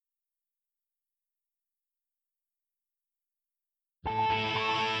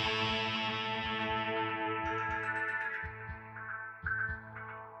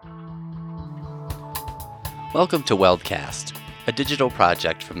Welcome to Weldcast, a digital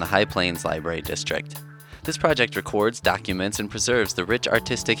project from the High Plains Library District. This project records, documents, and preserves the rich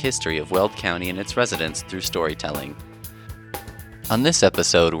artistic history of Weld County and its residents through storytelling. On this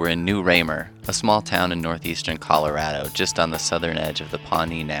episode, we're in New Raymer, a small town in northeastern Colorado, just on the southern edge of the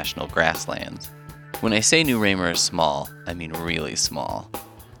Pawnee National Grasslands. When I say New Raymer is small, I mean really small.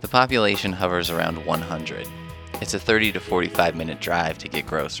 The population hovers around 100. It's a 30 to 45 minute drive to get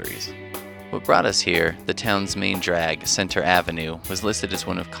groceries. What brought us here, the town's main drag, Center Avenue, was listed as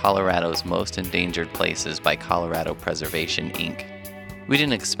one of Colorado's most endangered places by Colorado Preservation, Inc. We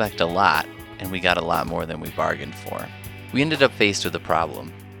didn't expect a lot, and we got a lot more than we bargained for. We ended up faced with a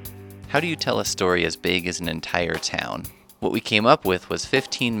problem. How do you tell a story as big as an entire town? What we came up with was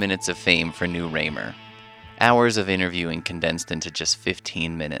 15 minutes of fame for New Raymer. Hours of interviewing condensed into just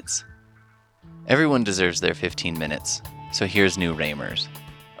 15 minutes. Everyone deserves their 15 minutes, so here's New Raymer's.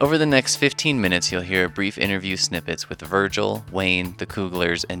 Over the next 15 minutes, you'll hear brief interview snippets with Virgil, Wayne, the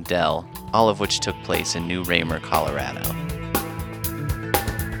Kuglers, and Dell, all of which took place in New Raymer, Colorado.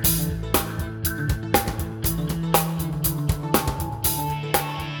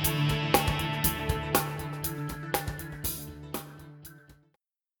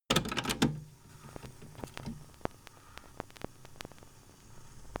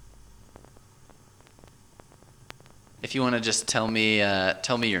 If you want to just tell me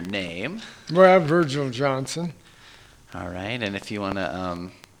your name. Well, Virgil Johnson. All right, and if you want to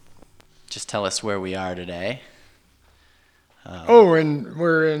just tell us where we are today. And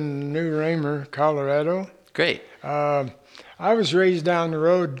we're in New Raymer, Colorado. Great. I was raised down the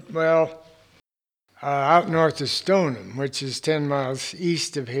road, out north of Stoneham, which is 10 miles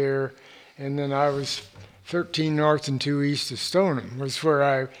east of here, and then I was 13 north and 2 east of Stoneham, was where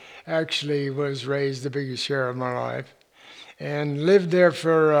I actually was raised the biggest share of my life, and lived there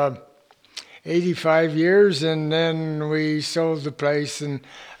for 85 years, and then we sold the place and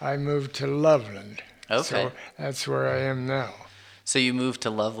I moved to Loveland. Okay. So that's where I am now. So you moved to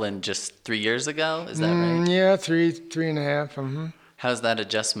Loveland just 3 years ago, is that right? Yeah, three and a half. How's that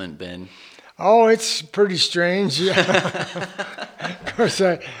adjustment been? Oh, it's pretty strange. Of course,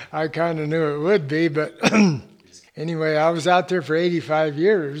 I kind of knew it would be, but anyway, I was out there for 85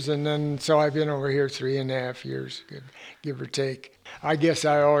 years, and then so I've been over here 3.5 years, give or take. I guess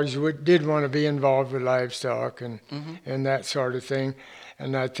I always did want to be involved with livestock and that sort of thing,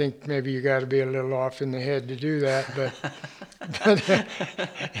 and I think maybe you got to be a little off in the head to do that, but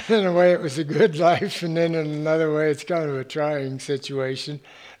in a way it was a good life, and then in another way it's kind of a trying situation.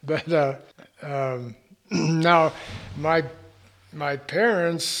 But now my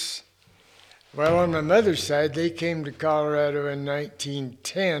parents, well, on my mother's side, they came to Colorado in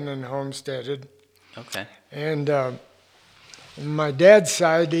 1910 and homesteaded. Okay. And on my dad's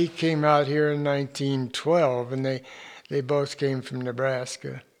side, he came out here in 1912, and they both came from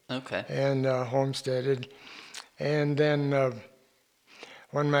Nebraska. Okay. And homesteaded. And then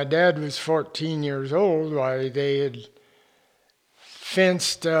when my dad was 14 years old, they had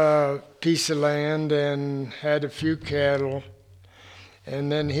fenced a piece of land and had a few cattle.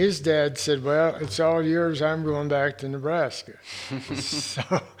 And then his dad said, well, it's all yours, I'm going back to Nebraska.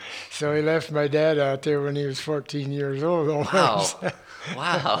 so he left my dad out there when he was 14 years old.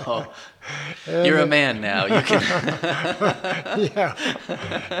 Wow. You're a man now. You can.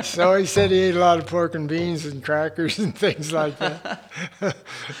 Yeah. So he said he ate a lot of pork and beans and crackers and things like that.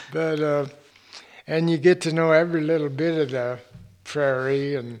 But and you get to know every little bit of the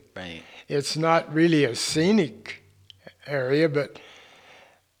prairie, and Right. It's not really a scenic area, but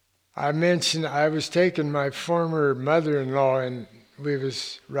I mentioned I was taking my former mother-in-law, and we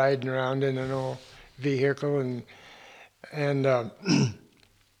was riding around in an old vehicle, and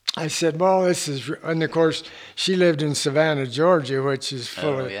I said, well, and of course, she lived in Savannah, Georgia, which is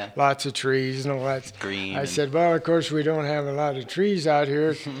full of lots of trees and all that. Green. I said, well, of course, we don't have a lot of trees out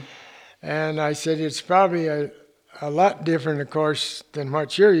here. And I said, it's probably a lot different, of course, than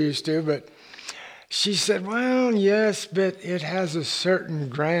what you're used to, but she said, well, yes, but it has a certain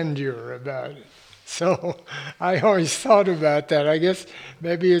grandeur about it. So I always thought about that. I guess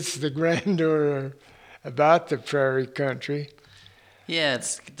maybe it's the grandeur about the prairie country. Yeah,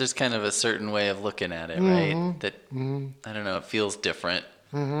 there's kind of a certain way of looking at it, right? That, I don't know, it feels different,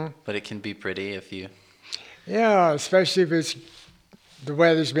 but it can be pretty if you... Yeah, especially if the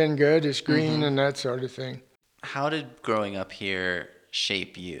weather's been good, it's green and that sort of thing. How did growing up here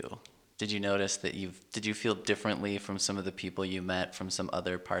shape you? Did you notice that did you feel differently from some of the people you met from some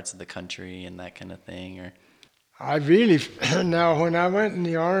other parts of the country and that kind of thing? Or I really, now when I went in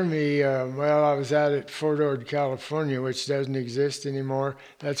the Army, I was out at Fort Ord, California, which doesn't exist anymore.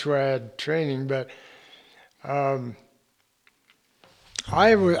 That's where I had training. But Um,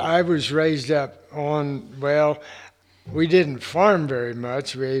 I was raised up on, well, we didn't farm very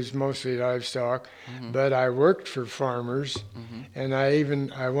much, raised mostly livestock, but I worked for farmers, and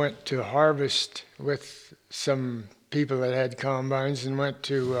I went to harvest with some people that had combines and went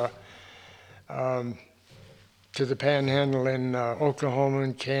to the Panhandle in Oklahoma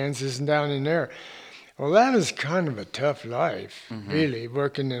and Kansas and down in there. Well, that was kind of a tough life, really,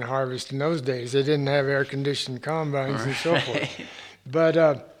 working in harvest in those days. They didn't have air-conditioned combines and so forth.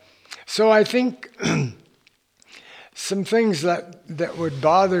 But so I think some things that would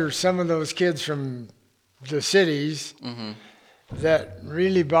bother some of those kids from the cities that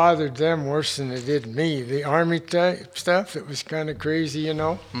really bothered them worse than it did me. The Army type stuff, it was kind of crazy,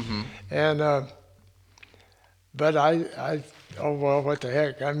 And but oh well, what the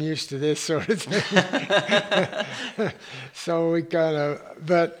heck? I'm used to this sort of thing. So we kind of,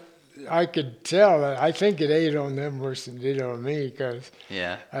 but I could tell that I think it ate on them worse than it did on me because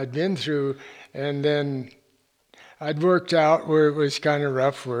I'd been through, and then I'd worked out where it was kind of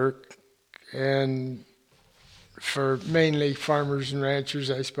rough work, and for mainly farmers and ranchers,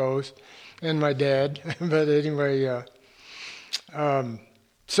 I suppose, and my dad. But anyway,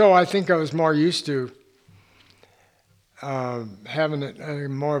 so I think I was more used to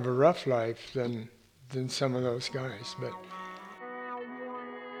having more of a rough life than some of those guys. But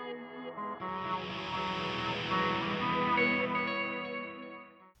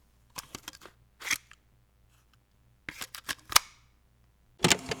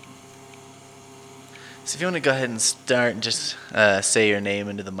So if you want to go ahead and start and just say your name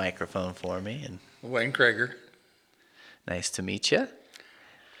into the microphone for me. And Wayne Krager. nice to meet you.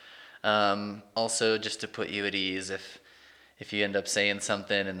 Also, just to put you at ease, if you end up saying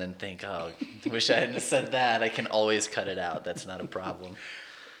something and then think, oh, wish I hadn't said that, I can always cut it out. That's not a problem.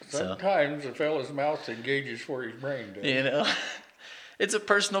 Sometimes a fella's mouth engages for his brain does. It's a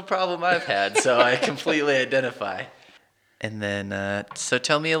personal problem I've had, so I completely identify. And then, so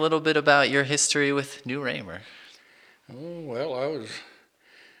tell me a little bit about your history with New Raymer. Oh, well, I was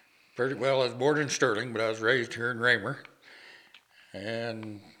born in Sterling, but I was raised here in Raymer.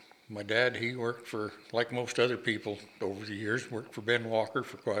 And my dad, he worked for, like most other people over the years, worked for Ben Walker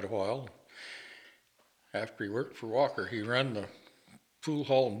for quite a while. After he worked for Walker, he ran the pool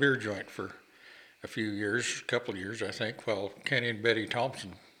hall and beer joint for a couple of years, I think, while Kenny and Betty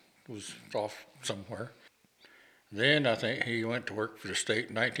Thompson was off somewhere. Then I think he went to work for the state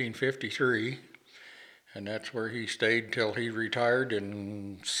in 1953, and that's where he stayed till he retired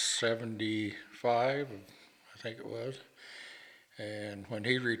in 75, I think it was. And when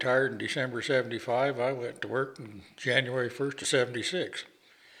he retired in December 75, I went to work in January 1st of 76.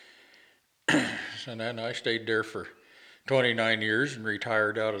 And then I stayed there for 29 years and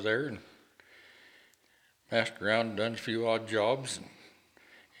retired out of there and passed around and done a few odd jobs and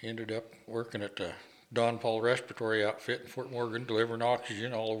ended up working at the Don Paul Respiratory Outfit in Fort Morgan, delivering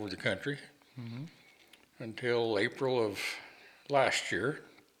oxygen all over the country until April of last year.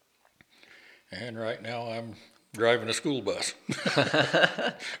 And right now I'm driving a school bus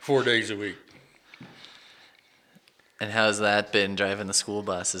 4 days a week. And how's that been, driving the school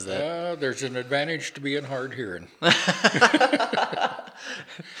bus? Is that? There's an advantage to being hard hearing. It's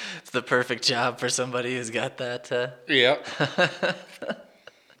the perfect job for somebody who's got that. Yeah.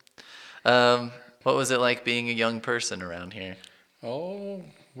 What was it like being a young person around here? Oh,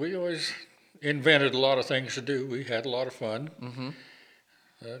 we always invented a lot of things to do. We had a lot of fun.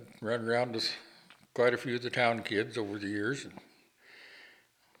 Run around with quite a few of the town kids over the years. And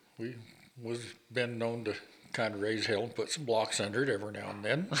we was been known to kind of raise hell and put some blocks under it every now and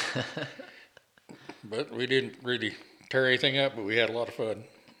then. But we didn't really tear anything up, but we had a lot of fun.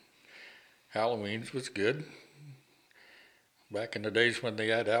 Halloween's was good. Back in the days when they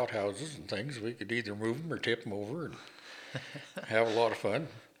had outhouses and things, we could either move them or tip them over and have a lot of fun.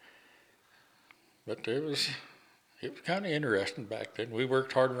 But it was kind of interesting back then. We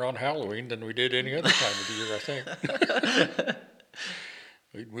worked harder on Halloween than we did any other time of the year, I think.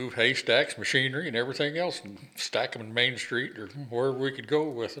 We'd move haystacks, machinery, and everything else and stack them in Main Street or wherever we could go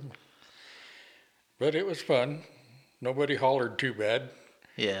with them. But it was fun. Nobody hollered too bad.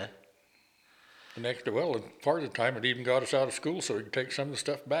 Yeah. Part of the time it even got us out of school so we could take some of the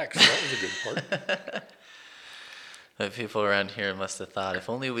stuff back, so that was a good part. But people around here must have thought, if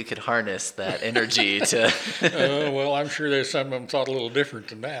only we could harness that energy to... Well, I'm sure there's some of them thought a little different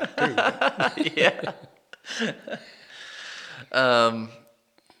than that, too. Yeah.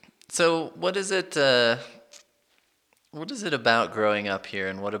 So what is it about growing up here,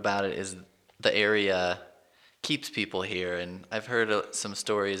 and what about it is the area keeps people here? And I've heard some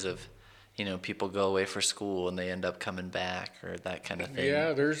stories of, people go away for school and they end up coming back or that kind of thing.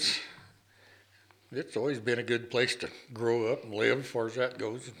 Yeah, it's always been a good place to grow up and live as far as that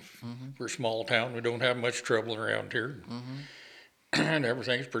goes. We're a small town. We don't have much trouble around here. And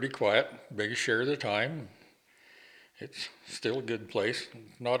everything's pretty quiet, biggest share of the time. It's still a good place.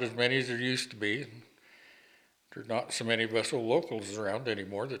 Not as many as there used to be. There's not so many of us old locals around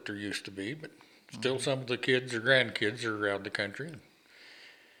anymore that there used to be, but still some of the kids or grandkids are around the country.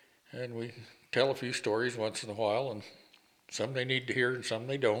 And we tell a few stories once in a while, and some they need to hear and some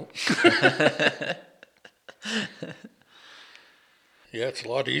they don't. Yeah, it's a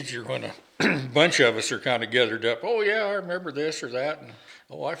lot easier when a bunch of us are kind of gathered up. Oh, yeah, I remember this or that. And,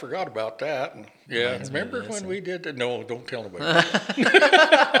 oh, I forgot about that. And, yeah, remember when we did that? No, don't tell nobody.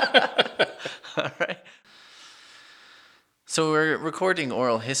 All right. So we're recording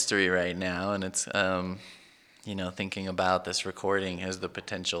oral history right now, and it's, thinking about this recording has the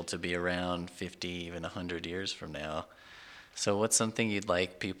potential to be around 50, even 100 years from now. So what's something you'd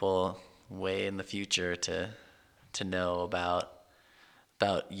like people way in the future to know about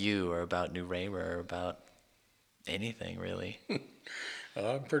you or about New Raymer or about anything, really?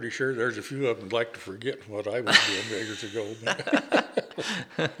 I'm pretty sure there's a few of them who'd like to forget what I was doing years ago.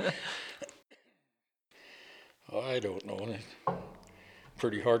 I don't know. It's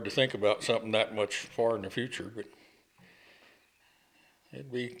pretty hard to think about something that much far in the future, but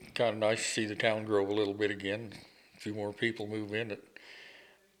it'd be kind of nice to see the town grow a little bit again. A few more people move in that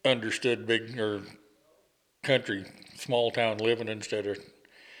understood big or country, small town living instead of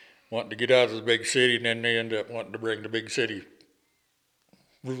wanting to get out of the big city and then they end up wanting to bring the big city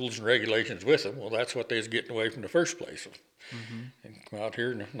rules and regulations with them. Well, that's what they was getting away from the first place. And come out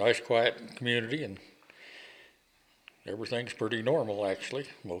here in a nice, quiet community, and everything's pretty normal, actually,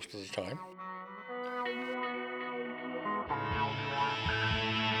 most of the time.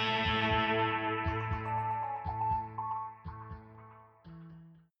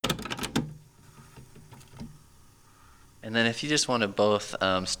 And then if you just want to both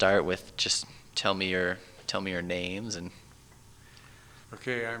start with just tell me your names and.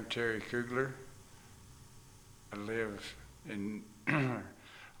 Okay, I'm Terry Kugler. I live in,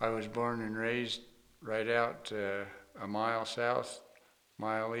 I was born and raised right out a mile south,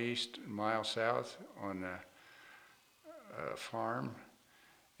 mile east, mile south on a farm.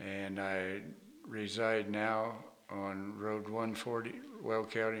 And I reside now on Road 140, Weld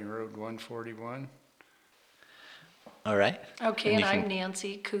County Road 141. All right. Okay, and I'm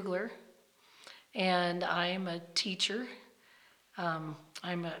Nancy Kugler, and I'm a teacher.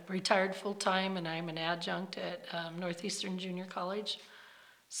 I'm a retired full-time, and I'm an adjunct at Northeastern Junior College.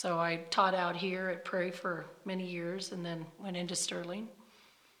 So I taught out here at Prairie for many years and then went into Sterling.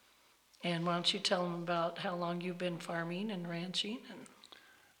 And why don't you tell them about how long you've been farming and ranching?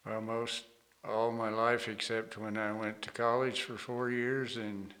 Well, most all my life except when I went to college for 4 years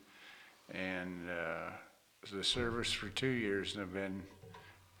and the service for 2 years, and I've been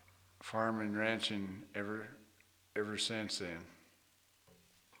farming and ranching ever since then.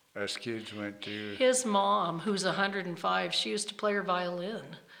 Us kids went to... His mom, who's 105, she used to play her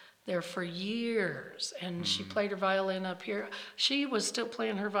violin there for years, and she played her violin up here. She was still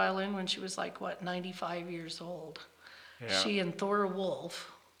playing her violin when she was 95 years old. Yeah. She and Thora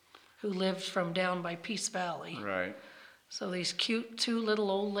Wolf, who lived from down by Peace Valley. Right. So these cute two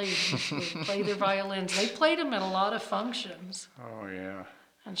little old ladies would play their violins. They played them at a lot of functions. Oh, yeah.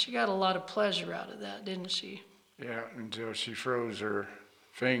 And she got a lot of pleasure out of that, didn't she? Yeah, until she froze her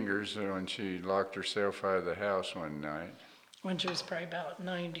fingers when she locked herself out of the house one night. When she was probably about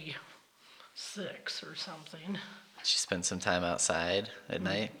 96 or something. She spent some time outside at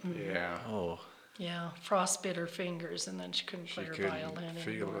night. Yeah. Oh. Yeah, frostbit her fingers, and then she couldn't She play her couldn't violin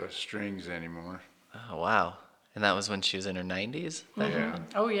feel anymore. the strings anymore. Oh wow. And that was when she was in her 90s. Yeah.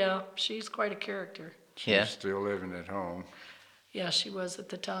 Oh yeah, she's quite a character. She's Yeah. still living at home. Yeah, she was at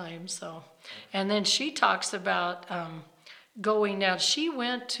the time. So, and then she talks about going out. She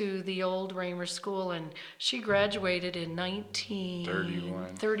went to the old Raymer School, and she graduated in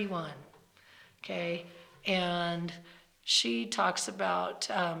 1931. Okay, and she talks about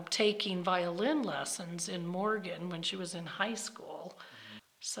taking violin lessons in Morgan when she was in high school.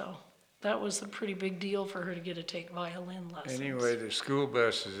 So that was a pretty big deal for her to get to take violin lessons. Anyway, the school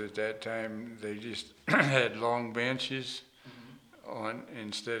buses at that time, they just had long benches on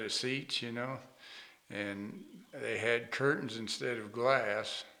instead of seats, and they had curtains instead of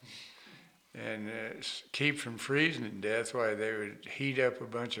glass. And keep from freezing to death, why they would heat up a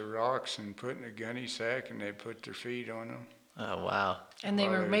bunch of rocks and put in a gunny sack, and they'd put their feet on them. Oh wow. And they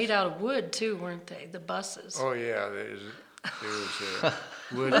were made out of wood too, weren't they? The buses. Oh yeah, there was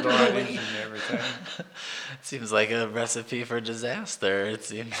wood bodies and everything. Seems like a recipe for disaster, it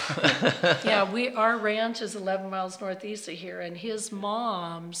seems. Yeah, our ranch is 11 miles northeast of here, and his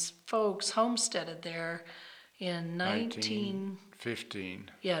mom's folks homesteaded there in 1915.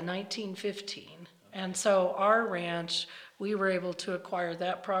 1915. And so our ranch, we were able to acquire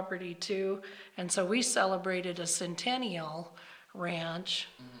that property too. And so we celebrated a centennial ranch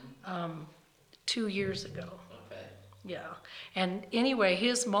 2 years ago. Okay. Yeah. And anyway,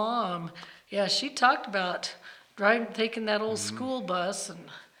 his mom, yeah, she talked about taking that old school bus and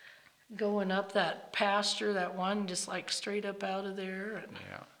going up that pasture, that one just like straight up out of there, and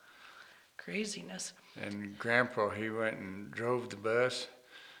Yeah. craziness. And Grandpa, he went and drove the bus,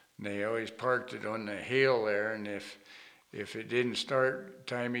 and they always parked it on the hill there, and if it didn't start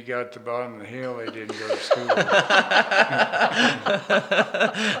time he got to the bottom of the hill, they didn't go to school.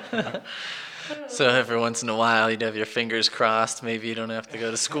 So every once in a while, you'd have your fingers crossed. Maybe you don't have to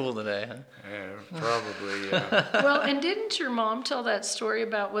go to school today, huh? Yeah, probably, Well, and didn't your mom tell that story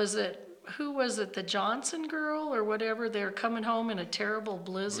about, who was it, the Johnson girl or whatever? They were coming home in a terrible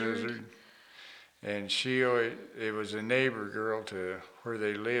blizzard. And it was a neighbor girl to where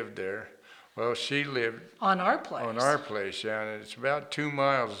they lived there. Well, she lived On our place. on our place, yeah, and it's about 2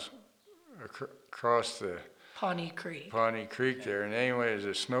 miles across the Pawnee Creek. Pawnee Creek there. And anyway, it was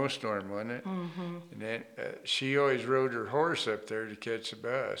a snowstorm, wasn't it? Mm-hmm. And then she always rode her horse up there to catch the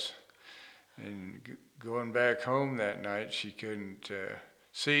bus. And going back home that night, she couldn't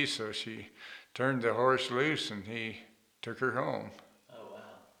see, so she turned the horse loose, and he took her home.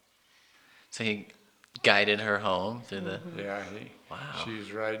 So he guided her home through the. Yeah, Wow. she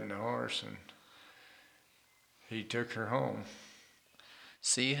was riding the horse, and he took her home.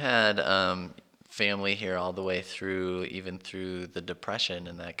 So you had family here all the way through, even through the Depression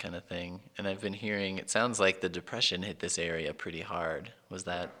and that kind of thing. And I've been hearing, it sounds like the Depression hit this area pretty hard. Was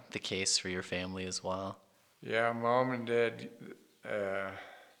that the case for your family as well? Yeah, Mom and Dad,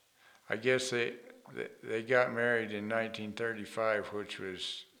 I guess they got married in 1935, which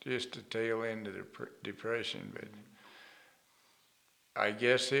was just the tail end of the Depression, but I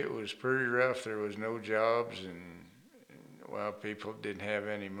guess it was pretty rough. There was no jobs, and well, people didn't have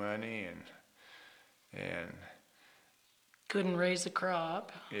any money, and Couldn't raise a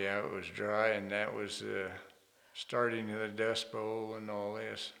crop. yeah, it was dry, and that was starting of the Dust Bowl and all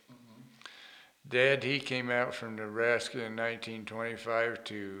this. Dad, he came out from Nebraska in 1925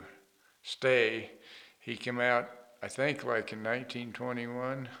 to stay. He came out, I think, like in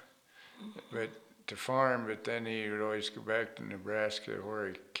 1921, but to farm, but then he would always go back to Nebraska where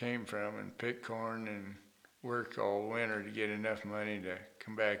he came from and pick corn and work all winter to get enough money to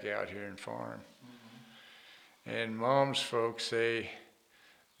come back out here and farm. And Mom's folks, they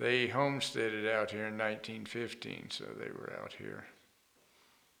homesteaded out here in 1915, so they were out here.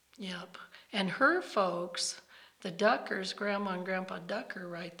 Yep. And her folks, the Duckers, Grandma and Grandpa Ducker,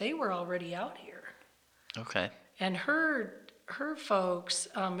 right, they were already out here. Okay. And her folks,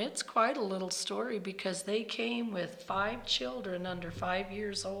 it's quite a little story because they came with 5 children under 5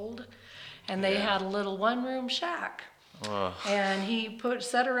 years old, and they had a little one-room shack. Oh. And he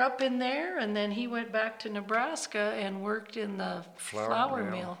set her up in there, and then he went back to Nebraska and worked in the flour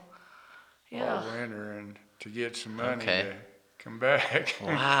mill. Yeah. All winter, and to get some money Okay. to come back.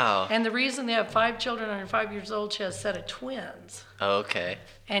 Wow. And the reason they have 5 children under 5 years old, she has a set of twins. Okay.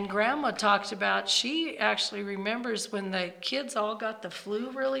 And Grandma talked about, she actually remembers when the kids all got the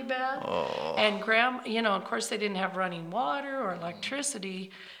flu really bad. Oh. And Grandma, of course they didn't have running water or electricity.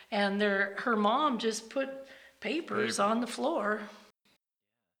 And her mom just put papers on the floor.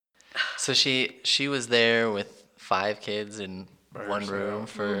 So she was there with 5 kids in By one herself. room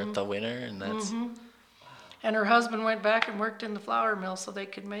for the winter, and that's And her husband went back and worked in the flour mill so they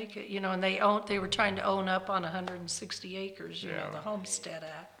could make it, and they were trying to own up on 160 acres, Yeah. the Homestead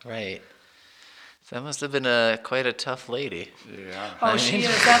Act. right. So that must have been quite a tough lady. Yeah. Oh, she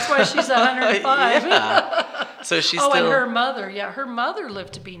is. That's why she's 105. Yeah. So she's Oh, still. and her mother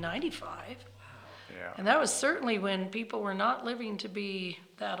lived to be 95. Yeah. And that was certainly when people were not living to be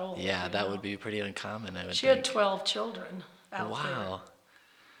that old. Yeah, that would be pretty uncommon, I would She think. had 12 children out there. Wow.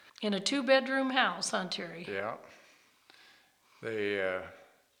 In a 2-bedroom house, huh, Terry? Yeah. They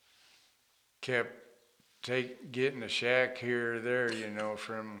kept getting a shack here or there,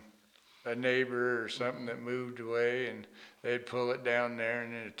 from a neighbor or something that moved away, and they'd pull it down there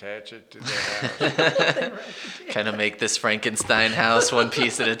and then attach it to their house. Kind of make this Frankenstein house one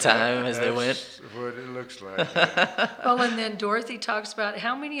piece at a time as they went. That's what it looks like. Yeah. Well, and then Dorothy talks about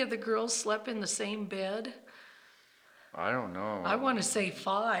how many of the girls slept in the same bed. I don't know. I want to say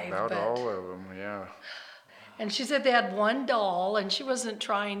 5. About but, all of them, yeah. And she said they had one doll, and she wasn't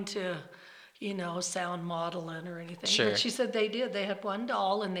trying to, sound maudlin or anything. Sure. But she said they did. They had one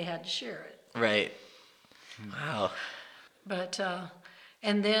doll, and they had to share it. Right. Wow. But,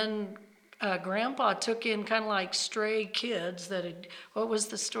 and then Grandpa took in kind of like stray kids what was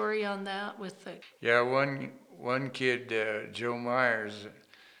the story on that with the... Yeah, one kid, Joe Myers,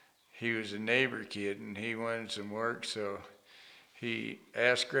 he was a neighbor kid and he wanted some work, so he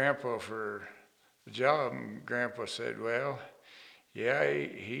asked Grandpa for a job, and Grandpa said, well, yeah,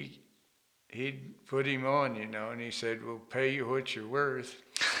 he'd put him on, and he said, we'll pay you what you're worth.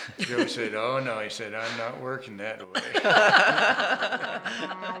 Joe said, oh no, he said, I'm not working that way.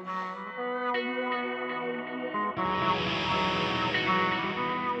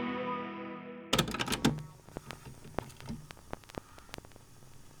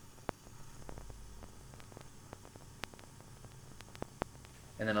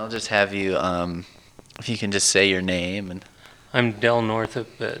 And then I'll just have you, if you can just say your name. And I'm Del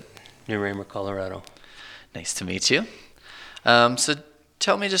Northup at New Raymer, Colorado. nice to meet you. So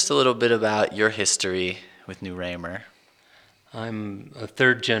tell me just a little bit about your history with New Raymer. I'm a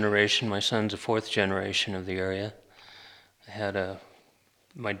third generation. My son's a fourth generation of the area.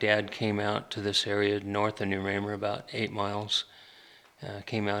 My dad came out to this area north of New Raymer, about 8 miles.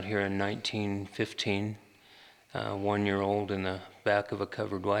 Came out here in 1915, 1 year old in the back of a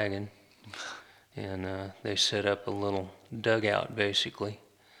covered wagon. And they set up a little dugout, basically.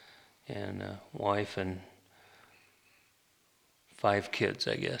 And wife and 5 kids,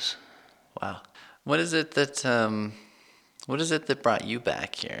 I guess. Wow. What is it that brought you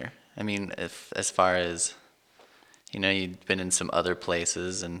back here? I mean, as far as, you'd been in some other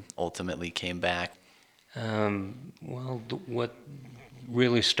places and ultimately came back. What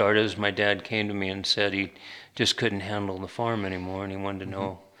really started is my dad came to me and said he just couldn't handle the farm anymore, and he wanted to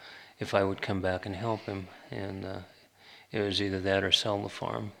know if I would come back and help him. And it was either that or sell the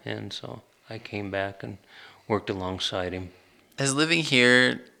farm. And so I came back and worked alongside him. As living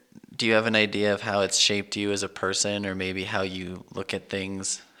here, do you have an idea of how it's shaped you as a person, or maybe how you look at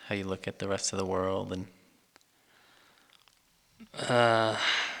things, how you look at the rest of the world? And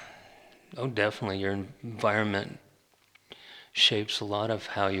definitely. Your environment shapes a lot of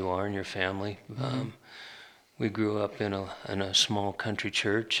how you are and your family. We grew up in a small country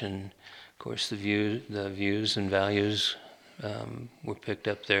church, and of course the views and values were picked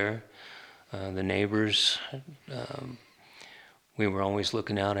up there. The neighbors, we were always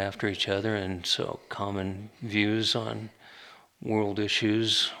looking out after each other, and so common views on world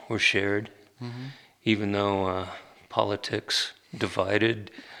issues were shared. Even though politics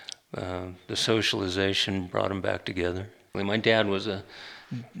divided, the socialization brought them back together. My dad was a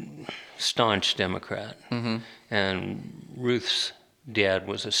staunch Democrat, and Ruth's dad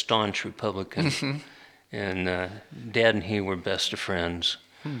was a staunch Republican, and Dad and he were best of friends.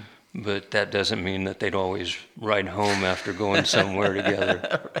 But that doesn't mean that they'd always ride home after going somewhere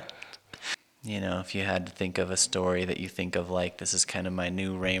together. If you had to think of a story that you think of like, this is kind of my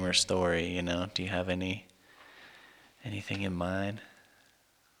New Raymer story, do you have anything in mind?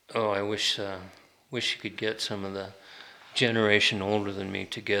 Oh, I wish you could get some of the generation older than me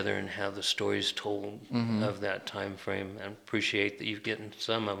together and have the stories told of that time frame. I appreciate that you've gotten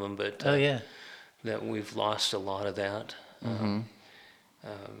some of them, but that we've lost a lot of that.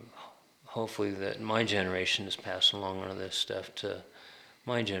 Hopefully that my generation is passing along all this stuff to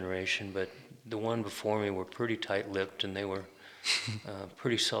my generation, but the one before me were pretty tight-lipped, and they were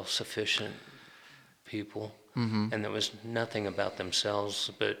pretty self-sufficient people. And there was nothing about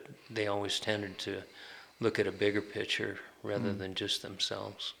themselves, but they always tended to look at a bigger picture rather than just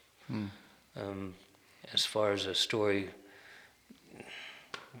themselves. As far as a story,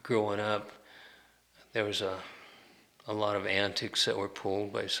 growing up, there was a lot of antics that were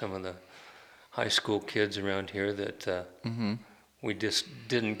pulled by some of the high school kids around here that we just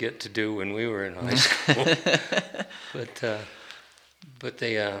didn't get to do when we were in high school. But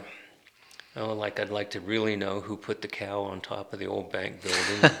they, I'd like to really know who put the cow on top of the old bank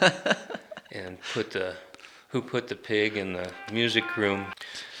building, and who put the pig in the music room.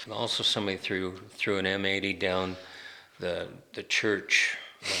 Also, somebody threw an M80 down the church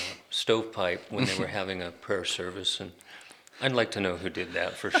stovepipe when they were having a prayer service, and I'd like to know who did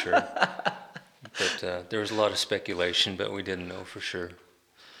that for sure. But there was a lot of speculation, but we didn't know for sure.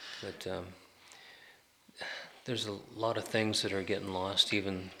 But there's a lot of things that are getting lost,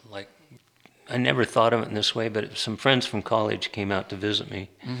 even like, I never thought of it in this way, but some friends from college came out to visit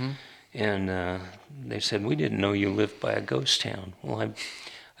me, and they said, "We didn't know you lived by a ghost town." Well,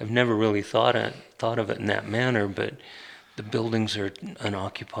 I've never really thought of it in that manner, but the buildings are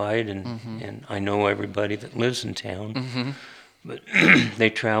unoccupied, and I know everybody that lives in town. But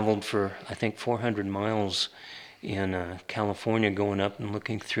they traveled for, I think, 400 miles in California, going up and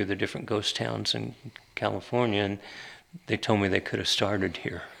looking through the different ghost towns in California, and they told me they could have started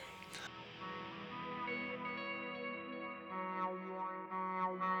here.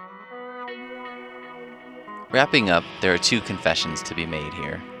 Wrapping up, there are 2 confessions to be made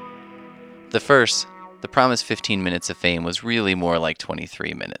here. The first, the promised 15 minutes of fame was really more like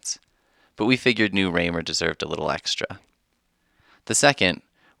 23 minutes, but we figured New Raymer deserved a little extra. The second,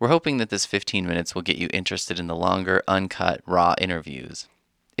 we're hoping that this 15 minutes will get you interested in the longer, uncut, raw interviews.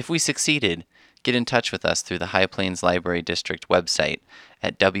 If we succeeded, get in touch with us through the High Plains Library District website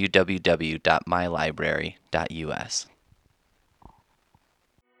at www.mylibrary.us.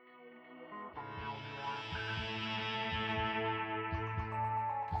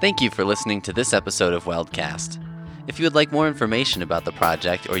 Thank you for listening to this episode of Weldcast. If you would like more information about the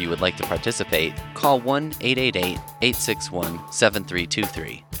project or you would like to participate, call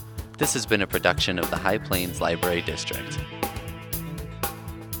 1-888-861-7323. This has been a production of the High Plains Library District.